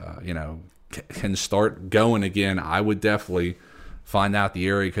start, can start going again, I would definitely find out the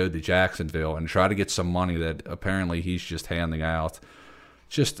area code to Jacksonville and try to get some money that apparently he's just handing out.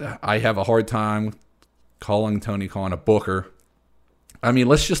 I have a hard time calling Tony Khan a booker. I mean,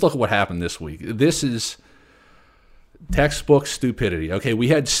 let's just look at what happened this week. This is textbook stupidity. Okay, we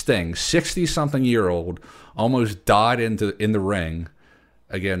had Sting, 60-something-year-old, almost died in the ring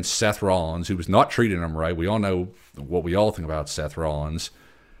against Seth Rollins, who was not treating him right. We all know what we all think about Seth Rollins.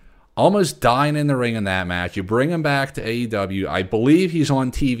 Almost dying in the ring in that match. You bring him back to AEW. I believe he's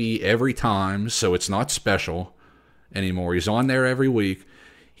on TV every time, so it's not special anymore. He's on there every week.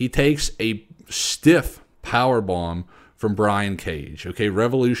 He takes a stiff powerbomb from Brian Cage. Okay,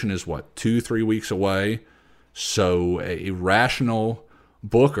 Revolution is what, 2-3 weeks away? So a rational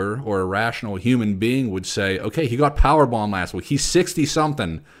booker or a rational human being would say, okay, he got powerbombed last week. He's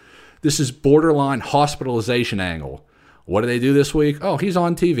 60-something. This is borderline hospitalization angle. What do they do this week? Oh, he's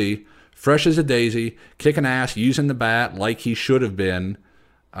on TV, fresh as a daisy, kicking ass, using the bat like he should have been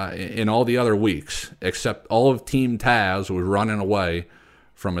in all the other weeks, except all of Team Taz was running away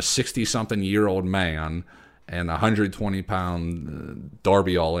from a 60-something-year-old man and a 120-pound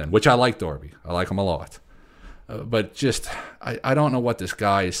Darby All-In, which I like Darby. I like him a lot. But just, I don't know what this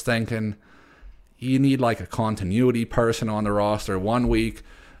guy is thinking. You need like a continuity person on the roster. One week,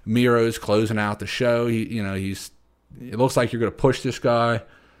 Miro's closing out the show. It looks like you're going to push this guy.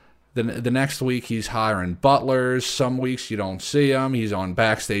 The next week, he's hiring butlers. Some weeks you don't see him. He's on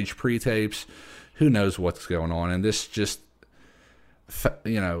backstage pre-tapes. Who knows what's going on? And this just,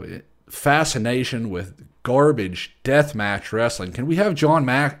 fascination with garbage deathmatch wrestling. Can we have John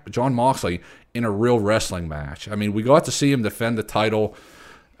Moxley in a real wrestling match? I mean, we got to see him defend the title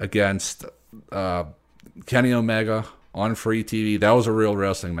against Kenny Omega on free TV. That was a real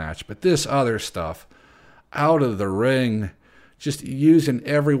wrestling match. But this other stuff, out of the ring, just using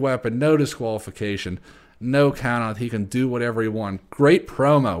every weapon, no disqualification, no count out. He can do whatever he wants. Great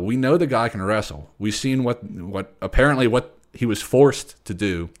promo. We know the guy can wrestle. We've seen what he was forced to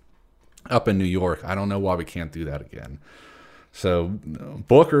do up in New York. I don't know why we can't do that again. So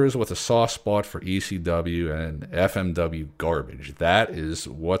bookers with a soft spot for ECW and FMW garbage. That is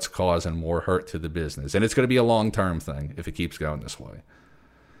what's causing more hurt to the business. And it's going to be a long-term thing if it keeps going this way.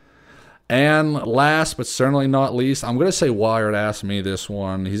 And last but certainly not least, I'm going to say Wired asked me this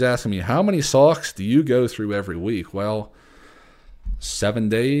one. He's asking me, how many socks do you go through every week? Well, 7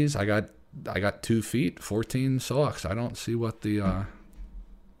 days. I got 2 feet, 14 socks. I don't see what the...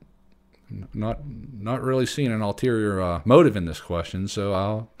 Not really seeing an ulterior motive in this question,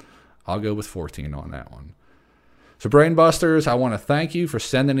 so I'll go with 14 on that one. So Brainbusters, I want to thank you for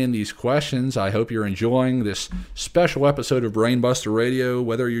sending in these questions. I hope you're enjoying this special episode of Brainbuster Radio,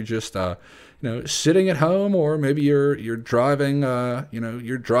 whether you're just sitting at home or maybe you're driving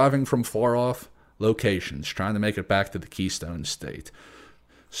you're driving from far off locations trying to make it back to the Keystone State.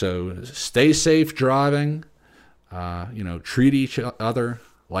 So stay safe driving. Treat each other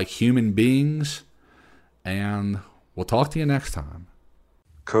like human beings, and we'll talk to you next time.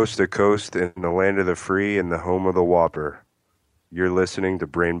 Coast to coast in the land of the free and the home of the Whopper. You're listening to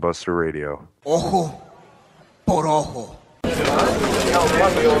Brainbuster Radio. Ojo por ojo.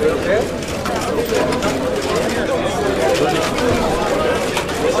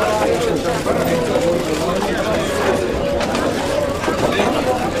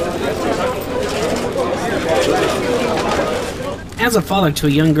 as a father to a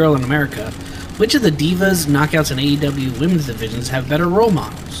young girl in America, which of the Divas, Knockouts, and AEW women's divisions have better role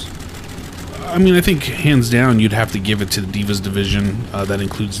models? I mean, I think hands down you'd have to give it to the Divas division. That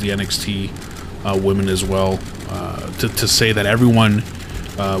includes the NXT women as well. To say that everyone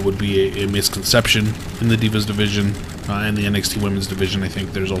would be a misconception in the Divas division and the NXT women's division. I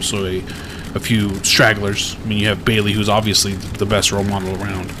think there's also a few stragglers. I mean, you have Bayley, who's obviously the best role model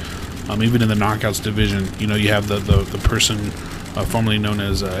around. Even in the Knockouts division, you know, you have the person formerly known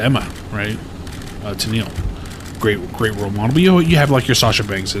as Emma, right? Tenille. Great role model. But you have like your Sasha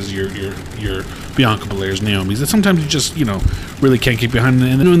Bankses, your Bianca Belairs, Naomi's that sometimes you just, you know, really can't keep behind.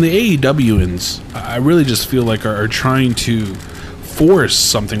 And then in the AEWians, I really just feel like are trying to force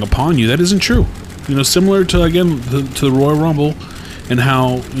something upon you that isn't true. You know, similar to, again, to the Royal Rumble and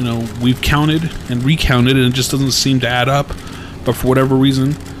how, you know, we've counted and recounted and it just doesn't seem to add up. But for whatever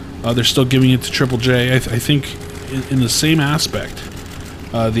reason, they're still giving it to Triple J. I think in the same aspect,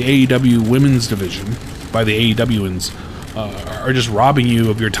 the AEW women's division by the AEWians are just robbing you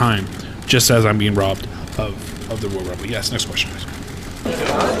of your time, just as I'm being robbed of the Royal Rumble. Yes, next question, please.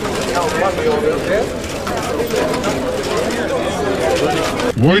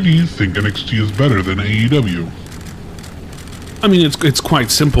 Why do you think NXT is better than AEW? I mean, it's quite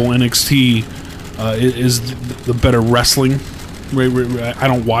simple. NXT is the better wrestling. I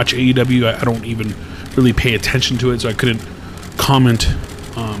don't watch AEW. I don't even really pay attention to it, so I couldn't comment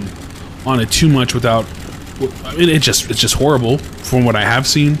on it too much without. I mean, it's just horrible from what I have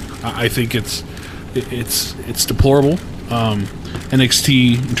seen. I think it's deplorable.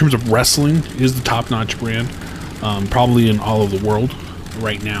 NXT in terms of wrestling is the top-notch brand, probably in all of the world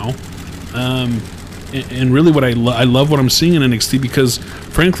right now. And really, what I love what I'm seeing in NXT because,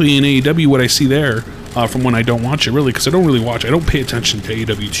 frankly, in AEW, what I see there, from when I don't watch it, really, because I don't really watch, I don't pay attention to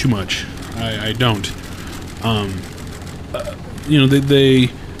AEW too much. I don't. You know, they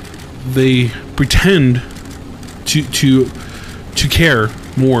pretend to care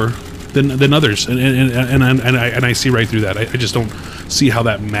more than others, and I see right through that. I just don't see how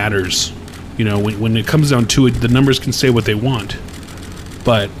that matters. You know, when it comes down to it, the numbers can say what they want,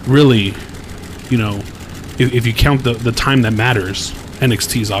 but really, you know, if you count the time that matters,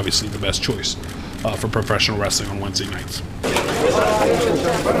 NXT is obviously the best choice for professional wrestling on Wednesday nights.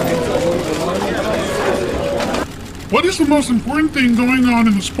 What is the most important thing going on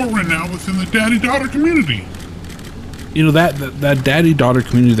in the sport right now within the daddy-daughter community? You know, that daddy-daughter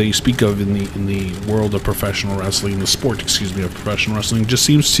community that you speak of in the world of professional wrestling, the sport, of professional wrestling, just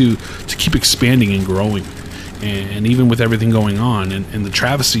seems to keep expanding and growing. And even with everything going on and the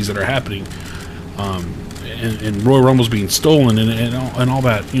travesties that are happening, and Royal Rumble's being stolen and all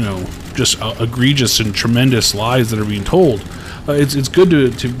that, you know, just egregious and tremendous lies that are being told, it's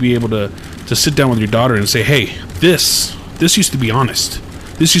good to be able to sit down with your daughter and say, hey, this used to be honest,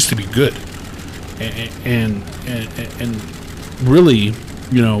 this used to be good, and really,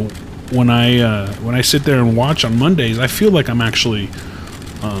 you know, when I sit there and watch on Mondays, I feel like I'm actually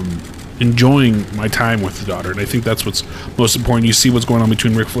enjoying my time with the daughter, and I think that's what's most important. You see what's going on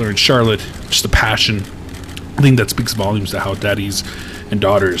between Ric Flair and Charlotte, just the passion. I think that speaks volumes to how daddies and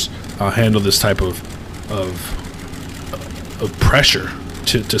daughters handle this type of pressure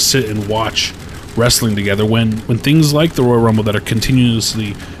to sit and watch wrestling together when things like the Royal Rumble that are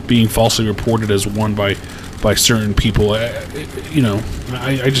continuously being falsely reported as won by certain people, you know,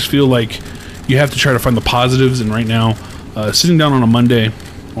 I just feel like you have to try to find the positives, and right now sitting down on a Monday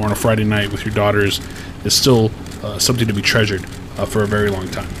or on a Friday night with your daughters is still something to be treasured for a very long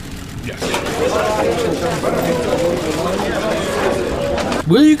time. Yes.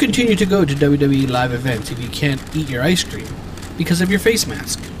 Will you continue to go to WWE live events if you can't eat your ice cream because of your face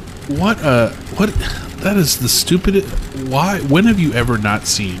mask? What that is the stupidest. Why? When have you ever not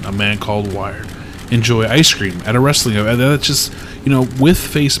seen a man called Wired enjoy ice cream at a wrestling event? That's just, you know, with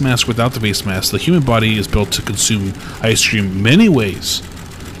face mask, without the face mask, the human body is built to consume ice cream many ways.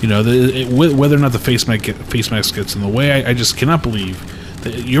 You know, whether or not the face mask gets in the way, I just cannot believe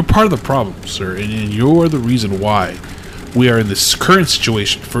that you're part of the problem, sir, and you're the reason why we are in this current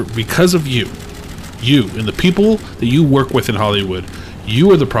situation because of you and the people that you work with in Hollywood.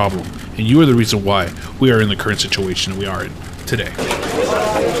 You are the problem, and you are the reason why we are in the current situation we are in today.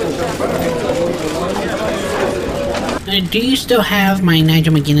 Do you still have my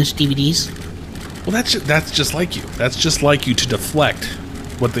Nigel McGuinness DVDs? Well, that's just like you. That's just like you to deflect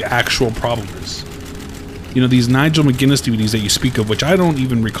what the actual problem is. You know, these Nigel McGuinness DVDs that you speak of, which I don't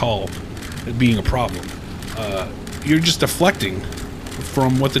even recall being a problem, you're just deflecting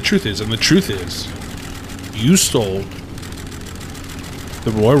from what the truth is. And the truth is, you stole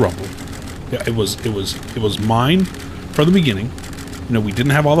the Royal Rumble. Yeah, it was mine from the beginning. we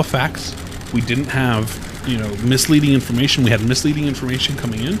didn't have all the facts. We didn't have, misleading information. We had misleading information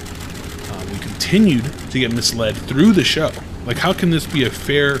coming in. We continued to get misled through the show. Like, how can this be a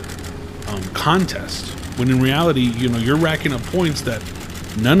fair contest when in reality, you're racking up points that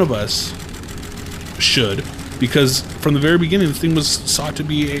none of us should, because from the very beginning, this thing was sought to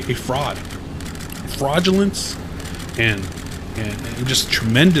be a fraud. Fraudulence and just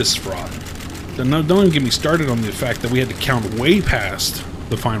tremendous fraud. Don't even get me started on the fact that we had to count way past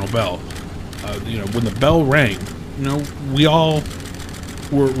the final bell. When the bell rang, we all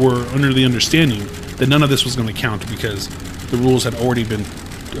were under the understanding that none of this was going to count because the rules had already been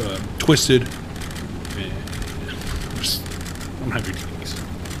twisted. I'm happy to these.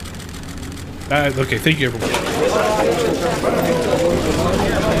 Okay, thank you, everyone.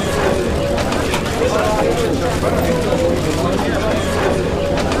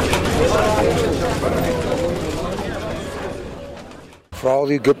 For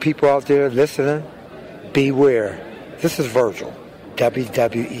all you good people out there listening, beware. This is Virgil,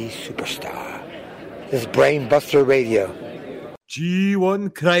 WWE Superstar. This is Brainbuster Radio.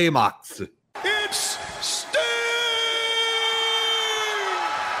 G1 Climax. It's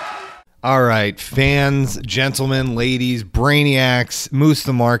All right, fans, gentlemen, ladies, brainiacs, Moose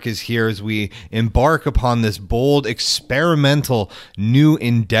the Mark is here as we embark upon this bold, experimental new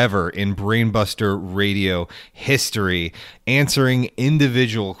endeavor in Brainbuster Radio history, answering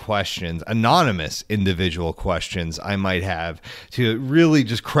individual questions, anonymous individual questions I might have, to really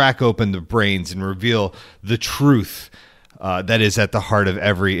just crack open the brains and reveal the truth that is at the heart of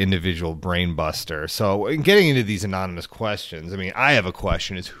every individual brainbuster. So in getting into these anonymous questions, I have a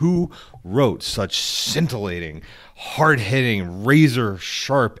question, is who wrote such scintillating, hard-hitting,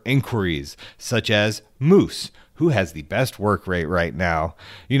 razor-sharp inquiries such as Moose? Who has the best work rate right now?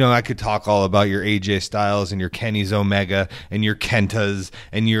 I could talk all about your AJ Styles and your Kenny's Omega and your Kentas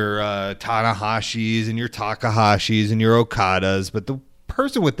and your Tanahashis and your Takahashis and your Okadas, but the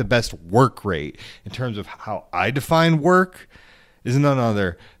person with the best work rate in terms of how I define work is none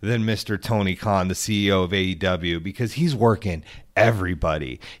other than Mr. Tony Khan, the CEO of AEW, because he's working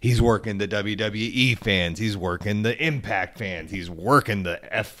everybody. He's working the WWE fans. He's working the Impact fans. He's working the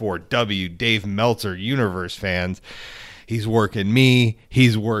F4W Dave Meltzer Universe fans. He's working me.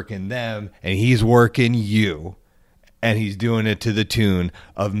 He's working them. And he's working you. And he's doing it to the tune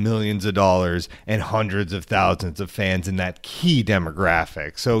of millions of dollars and hundreds of thousands of fans in that key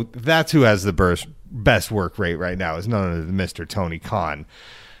demographic. So that's who has the best work rate right now, is none other than Mr. Tony Khan.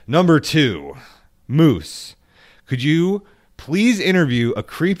 Number 2, Moose. Could you please interview a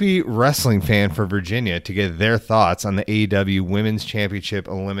creepy wrestling fan for Virginia to get their thoughts on the AEW Women's Championship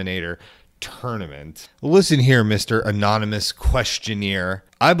Eliminator Tournament? Listen here, Mr. Anonymous Questionnaire.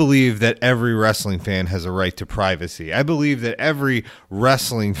 I believe that every wrestling fan has a right to privacy. I believe that every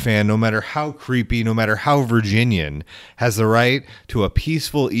wrestling fan, no matter how creepy, no matter how Virginian, has the right to a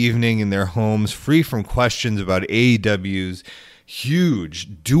peaceful evening in their homes, free from questions about AEW's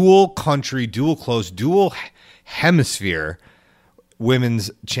huge dual country, dual close, dual hemisphere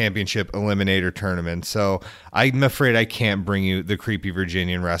Women's Championship Eliminator Tournament. So I'm afraid I can't bring you the creepy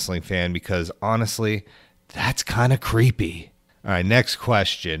Virginian wrestling fan because, honestly, that's kind of creepy. All right, next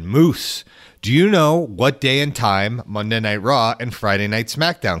question. Moose, do you know what day and time Monday Night Raw and Friday Night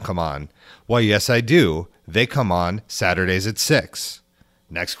SmackDown come on? Why, yes, I do. They come on Saturdays at 6.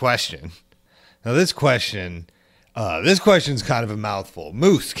 Next question. Now, this question's kind of a mouthful.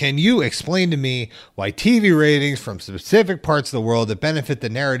 Moose, can you explain to me why TV ratings from specific parts of the world that benefit the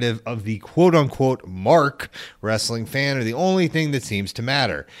narrative of the quote-unquote mark wrestling fan are the only thing that seems to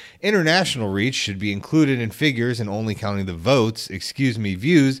matter? International reach should be included in figures, and only counting the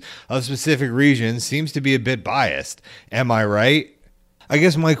views of specific regions seems to be a bit biased. Am I right? I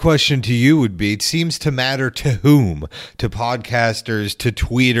guess my question to you would be, it seems to matter to whom? To podcasters, to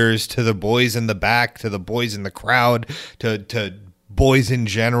tweeters, to the boys in the back, to the boys in the crowd, to boys in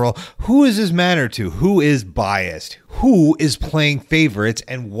general? Who does this matter to? Who is biased? Who is playing favorites,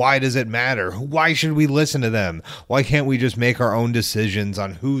 and why does it matter? Why should we listen to them? Why can't we just make our own decisions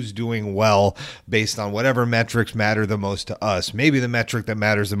on who's doing well based on whatever metrics matter the most to us? Maybe the metric that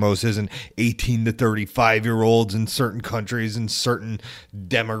matters the most isn't 18 to 35-year-olds in certain countries and certain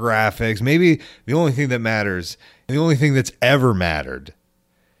demographics. Maybe the only thing that matters, and the only thing that's ever mattered,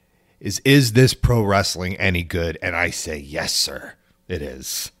 is this pro wrestling any good? And I say, yes, sir, it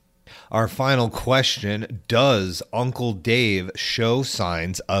is. Our final question, does Uncle Dave show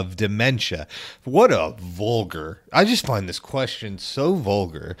signs of dementia? What a I just find this question so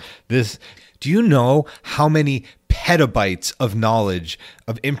vulgar. Do you know how many petabytes of knowledge,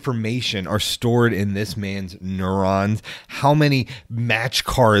 of information are stored in this man's neurons. How many match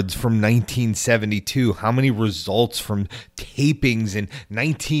cards from 1972, how many results from tapings in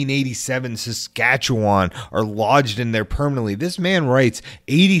 1987 Saskatchewan are lodged in there permanently. This man writes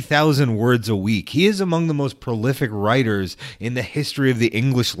 80,000 words a week. He is among the most prolific writers in the history of the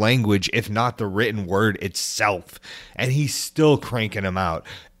English language, if not the written word itself. And he's still cranking them out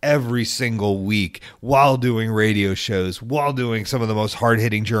every single week while doing radio shows, while doing some of the most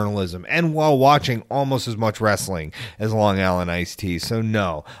hard-hitting journalism, and while watching almost as much wrestling as Long Island Iced Tea. So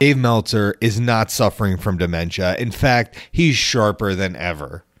no, Dave Meltzer is not suffering from dementia. In fact, he's sharper than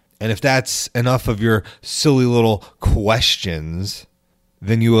ever. And if that's enough of your silly little questions,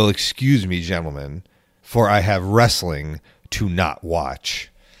 then you will excuse me, gentlemen, for I have wrestling to not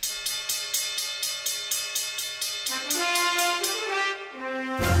watch.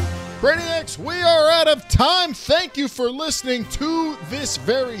 Brainiacs, we are out of time. Thank you for listening to this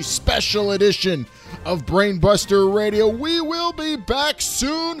very special edition of Brainbuster Radio. We will be back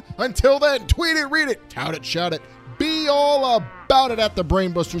soon. Until then, tweet it, read it, tout it, shout it. Be all about it at the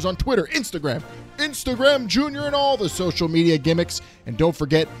Brainbusters on Twitter, Instagram Junior, and all the social media gimmicks. And don't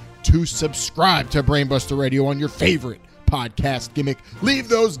forget to subscribe to Brainbuster Radio on your favorite podcast gimmick. Leave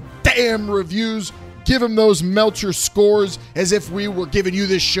those damn reviews. Give him those Meltzer scores as if we were giving you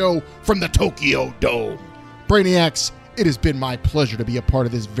this show from the Tokyo Dome. Brainiacs, it has been my pleasure to be a part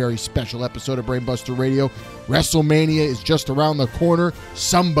of this very special episode of Brainbuster Radio. WrestleMania is just around the corner.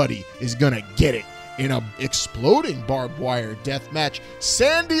 Somebody is going to get it in a exploding barbed wire death match.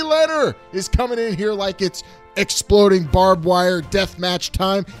 Sandy Leonard is coming in here like it's exploding barbed wire death match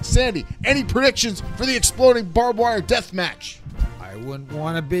time. Sandy, any predictions for the exploding barbed wire death match? I wouldn't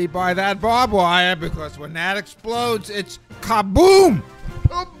want to be by that barbed wire because when that explodes, it's kaboom!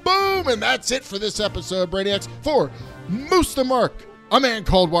 Kaboom! And that's it for this episode, Brainiacs. For Moose the Mark, a man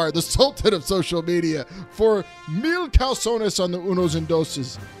called Wire, the sultan of social media. For Mil Calzones on the Unos and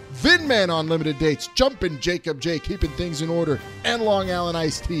Doses. Vinman on limited dates. Jumpin' Jacob J, keeping things in order. And Long Island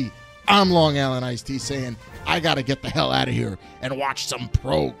Iced Tea. I'm Long Island Iced Tea saying, I gotta get the hell out of here and watch some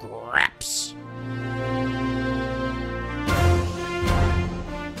pro graps.